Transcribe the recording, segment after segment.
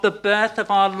the birth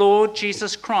of our Lord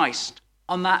Jesus Christ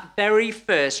on that very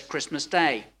first Christmas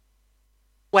day,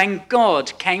 when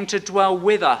God came to dwell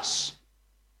with us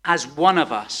as one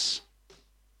of us.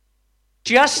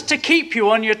 Just to keep you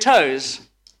on your toes,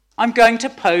 I'm going to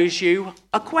pose you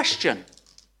a question.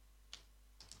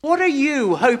 What are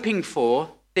you hoping for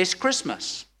this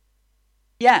Christmas?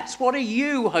 Yes, what are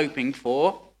you hoping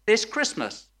for this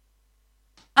Christmas?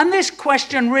 And this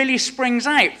question really springs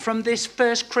out from this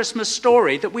first Christmas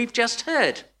story that we've just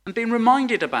heard and been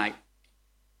reminded about.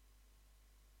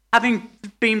 Having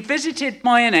been visited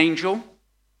by an angel,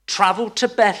 travelled to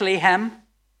Bethlehem,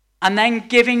 and then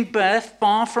giving birth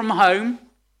far from home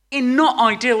in not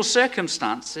ideal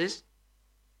circumstances,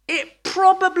 it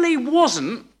probably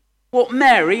wasn't what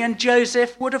Mary and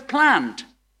Joseph would have planned.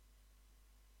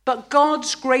 But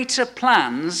God's greater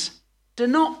plans do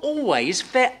not always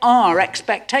fit our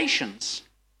expectations.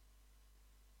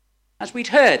 As we'd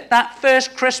heard, that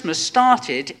first Christmas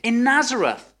started in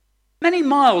Nazareth, many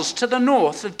miles to the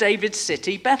north of David's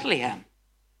city, Bethlehem.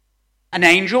 An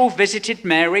angel visited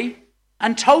Mary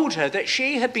and told her that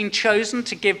she had been chosen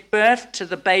to give birth to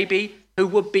the baby who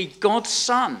would be God's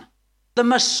son, the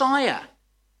Messiah,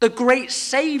 the great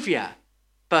Saviour,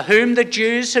 for whom the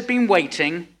Jews had been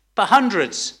waiting for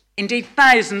hundreds, indeed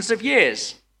thousands of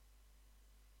years.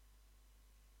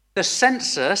 The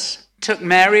census took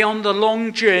Mary on the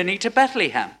long journey to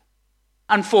Bethlehem.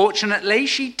 Unfortunately,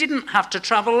 she didn't have to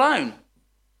travel alone.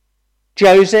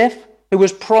 Joseph, who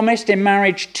was promised in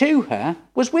marriage to her,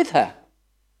 was with her.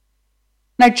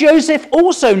 Now, Joseph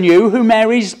also knew who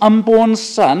Mary's unborn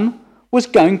son was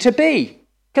going to be,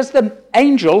 because the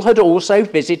angel had also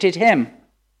visited him.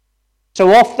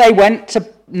 So off they went to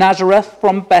Nazareth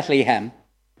from Bethlehem.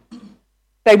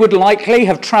 They would likely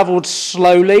have travelled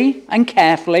slowly and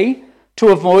carefully to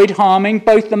avoid harming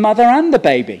both the mother and the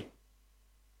baby.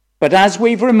 But as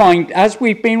we've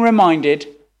been reminded,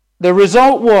 the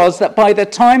result was that by the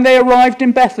time they arrived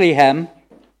in Bethlehem,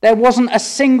 there wasn't a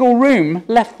single room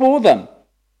left for them.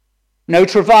 No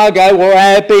Trivago or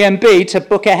Airbnb to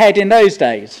book ahead in those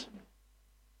days.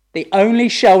 The only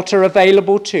shelter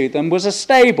available to them was a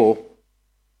stable.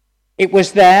 It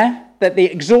was there that the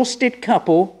exhausted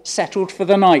couple settled for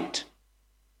the night.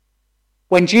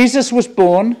 When Jesus was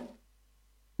born,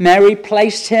 Mary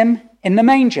placed him in the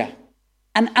manger,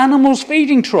 an animal's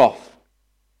feeding trough.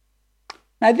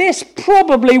 Now, this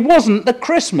probably wasn't the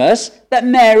Christmas that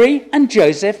Mary and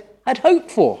Joseph had hoped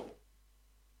for.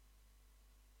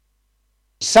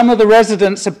 Some of the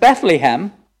residents of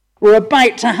Bethlehem were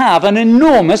about to have an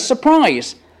enormous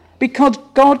surprise because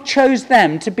God chose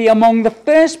them to be among the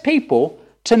first people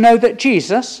to know that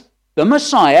Jesus, the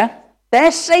Messiah,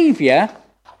 their Saviour,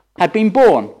 had been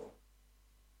born.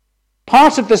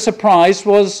 Part of the surprise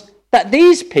was that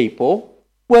these people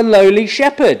were lowly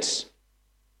shepherds,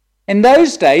 in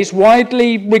those days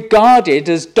widely regarded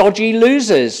as dodgy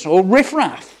losers or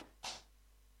riffraff.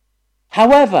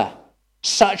 However,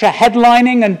 such a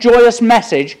headlining and joyous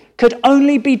message could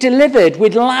only be delivered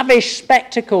with lavish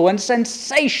spectacle and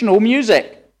sensational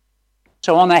music.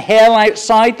 So on a hill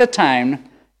outside the town,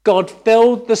 God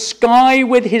filled the sky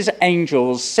with his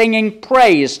angels, singing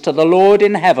praise to the Lord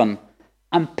in heaven,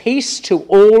 and peace to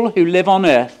all who live on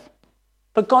earth,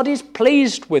 for God is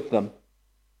pleased with them.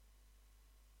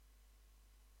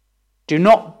 Do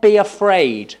not be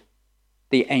afraid,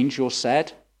 the angel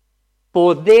said,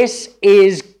 for this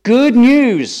is good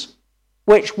news,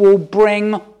 which will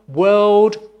bring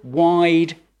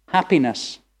worldwide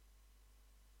happiness.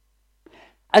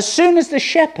 As soon as the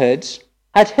shepherds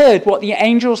had heard what the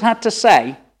angels had to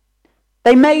say,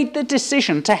 they made the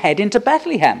decision to head into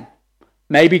Bethlehem,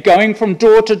 maybe going from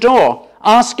door to door,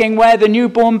 asking where the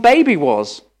newborn baby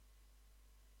was.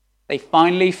 They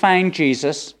finally found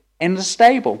Jesus in the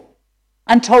stable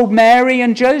and told Mary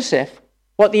and Joseph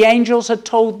what the angels had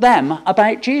told them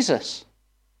about Jesus.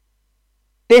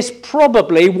 This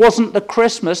probably wasn't the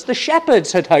Christmas the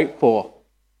shepherds had hoped for.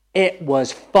 It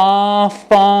was far,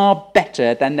 far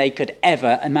better than they could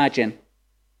ever imagine.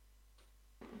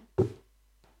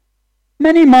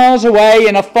 Many miles away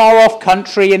in a far-off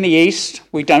country in the east,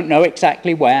 we don't know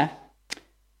exactly where,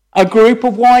 a group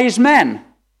of wise men,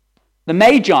 the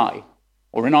Magi,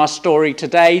 or in our story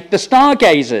today, the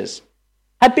stargazers,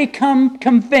 had become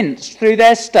convinced through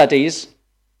their studies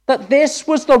that this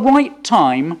was the right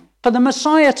time for the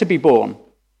Messiah to be born.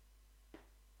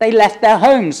 They left their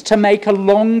homes to make a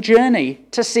long journey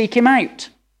to seek him out.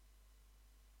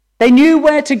 They knew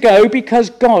where to go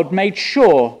because God made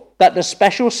sure that the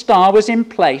special star was in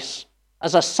place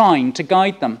as a sign to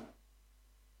guide them.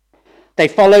 They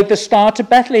followed the star to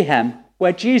Bethlehem,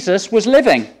 where Jesus was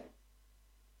living.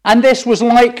 And this was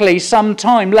likely some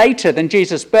time later than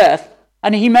Jesus' birth,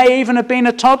 and he may even have been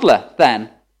a toddler then.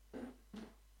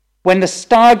 When the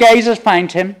stargazers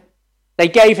found him, they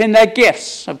gave him their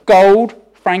gifts of gold,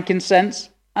 frankincense,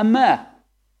 and myrrh.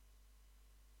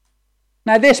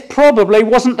 Now, this probably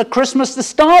wasn't the Christmas the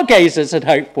stargazers had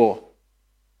hoped for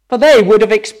they would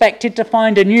have expected to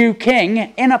find a new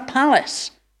king in a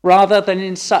palace rather than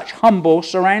in such humble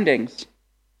surroundings.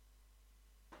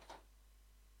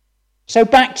 So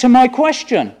back to my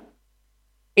question.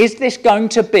 Is this going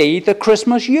to be the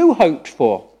Christmas you hoped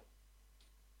for?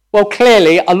 Well,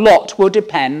 clearly a lot will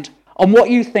depend on what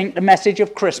you think the message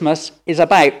of Christmas is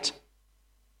about.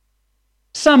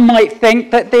 Some might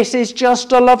think that this is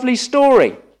just a lovely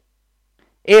story.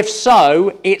 If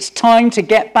so, it's time to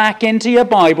get back into your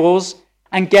Bibles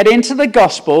and get into the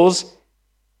Gospels,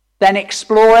 then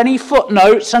explore any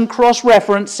footnotes and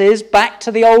cross-references back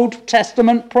to the Old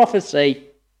Testament prophecy.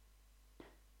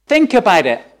 Think about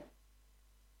it.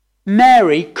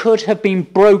 Mary could have been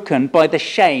broken by the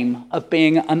shame of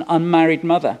being an unmarried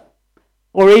mother,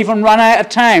 or even run out of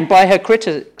town by her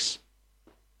critics.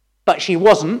 But she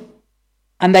wasn't,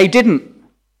 and they didn't.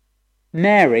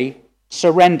 Mary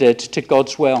surrendered to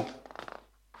God's will.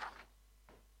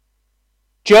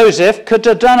 Joseph could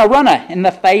have done a runner in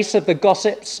the face of the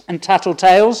gossips and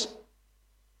tattletales,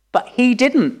 but he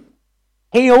didn't.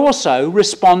 He also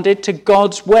responded to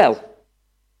God's will.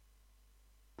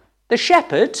 The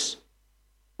shepherds,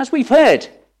 as we've heard,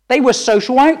 they were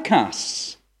social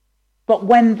outcasts. But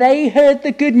when they heard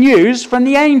the good news from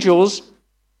the angels,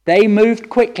 they moved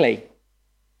quickly,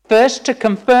 first to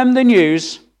confirm the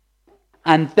news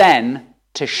and then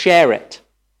to share it.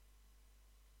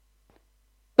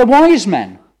 The wise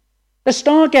men, the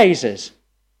stargazers,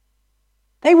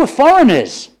 they were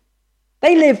foreigners.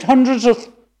 They lived hundreds of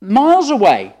miles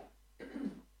away,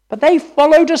 but they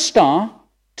followed a star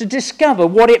to discover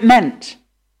what it meant.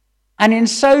 And in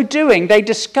so doing, they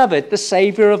discovered the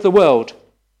Saviour of the world,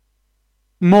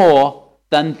 more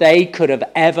than they could have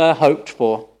ever hoped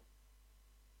for.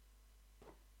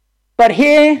 But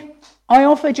here, I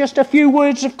offer just a few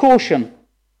words of caution.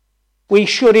 We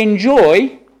should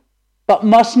enjoy, but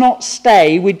must not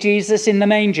stay with Jesus in the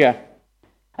manger.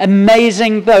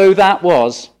 Amazing though that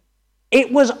was,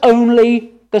 it was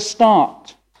only the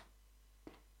start.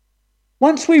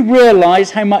 Once we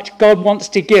realize how much God wants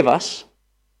to give us,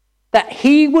 that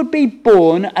he would be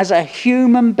born as a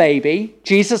human baby,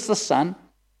 Jesus the Son,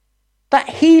 that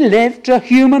he lived a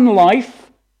human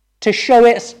life to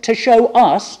show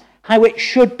us how it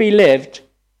should be lived,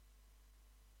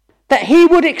 that he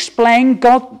would explain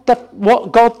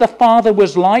what God the Father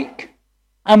was like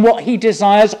and what he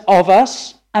desires of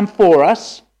us and for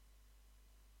us,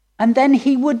 and then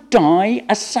he would die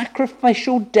a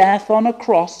sacrificial death on a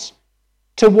cross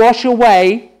to wash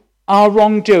away our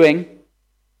wrongdoing,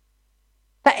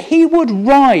 that he would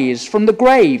rise from the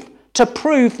grave to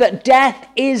prove that death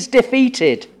is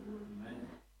defeated,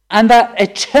 and that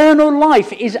eternal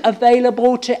life is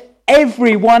available to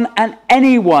everyone and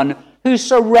anyone who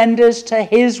surrenders to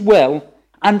his will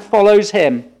and follows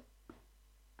him,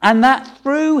 and that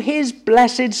through his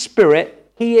blessed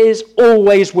Spirit he is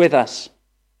always with us,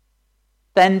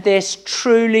 then this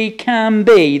truly can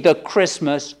be the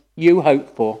Christmas you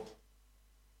hope for.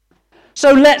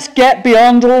 So let's get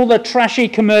beyond all the trashy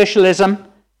commercialism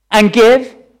and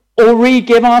give or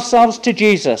re-give ourselves to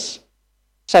Jesus,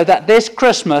 so that this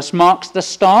Christmas marks the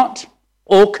start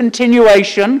or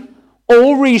continuation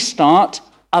or restart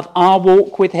of our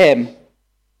walk with him,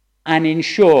 and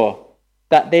ensure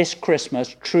that this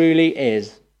Christmas truly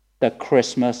is the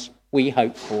Christmas we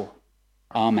hope for.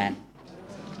 Amen.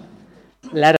 Let